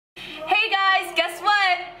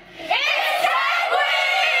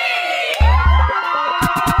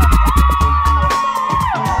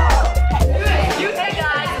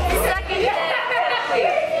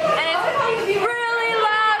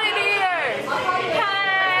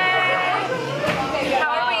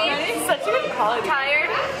probably tired.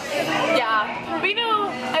 Yeah, but you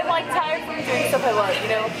know, I'm like tired from doing stuff I love, you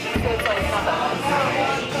know? So it's like not that much.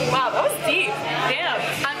 Wow, that was deep. Damn.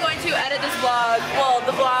 I'm going to edit this vlog. Well,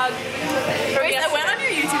 the vlog from yesterday. I went on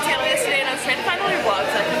your YouTube channel yesterday and I was trying to find all your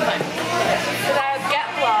vlogs. I couldn't find them. Because I have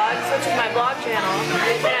GETvlogs, which is my vlog channel.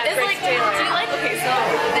 It's like, do you like, okay, so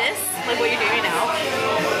this, like what you're doing now,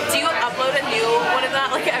 do you upload a new one of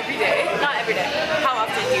that like every day? Not every day. How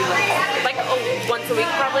often do you like once a week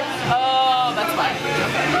probably? Oh, that's fine.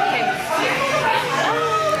 Okay.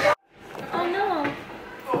 Oh no.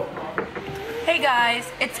 Hey guys,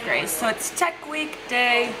 it's Grace. So it's Tech Week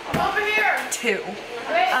day 2.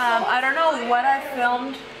 I don't know what I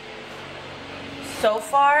filmed so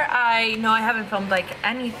far. I know I haven't filmed like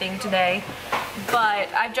anything today, but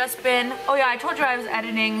I've just been, oh yeah, I told you I was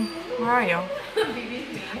editing, where are you?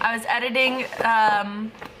 I was editing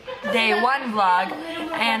day 1 vlog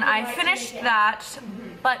and I finished that,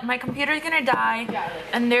 but my computer's gonna die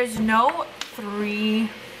and there's no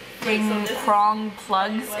 3-thing prong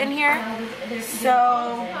plugs in here, so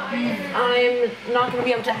I'm not gonna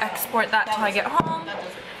be able to export that till I get home.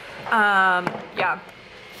 Yeah.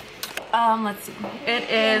 Let's see. It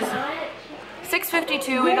is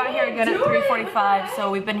 6:52. We got here again at 3:45,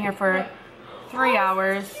 so we've been here for 3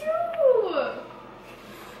 hours.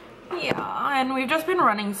 Yeah, and we've just been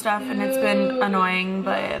running stuff, and it's been annoying,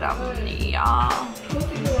 but yeah.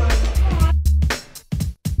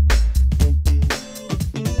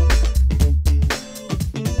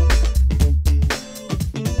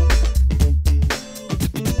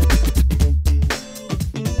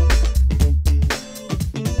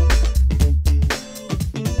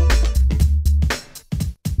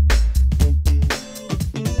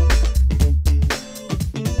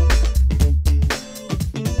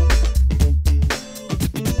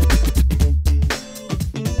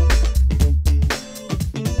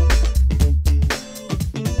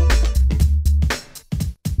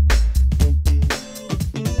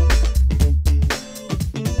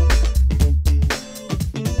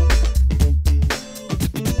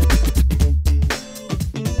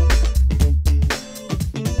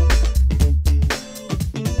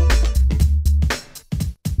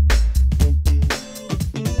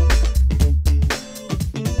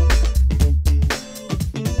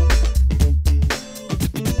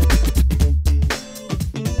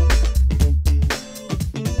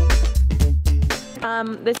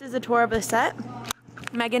 This is a tour of the set.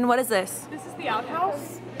 Megan, what is this? This is the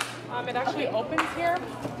outhouse. It actually opens here.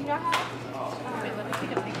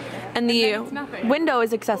 And the window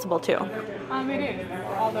is accessible too. It is,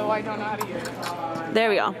 although I don't know how to use it. There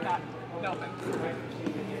we go.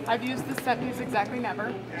 I've used this set piece exactly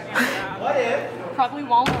never. And, probably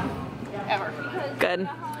won't ever. Good.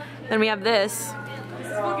 Then we have this.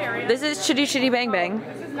 This is Bulgaria. This is Chitty Chitty Bang Bang.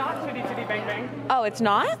 This is not Chitty Chitty Bang Bang. Oh, it's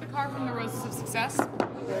not? This is the car from the Roses of Success.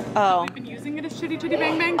 Oh. We've been using it as Chitty Chitty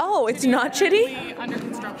Bang Bang. Oh, it's not Chitty? Under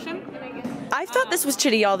construction. I thought this was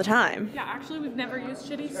Chitty all the time. Yeah, actually we've never used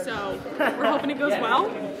Chitty, so we're hoping it goes well.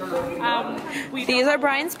 These are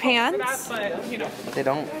Brian's pants. That, but, you know. They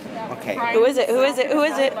don't? Okay. Who is it? Who is it? Who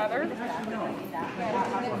is it?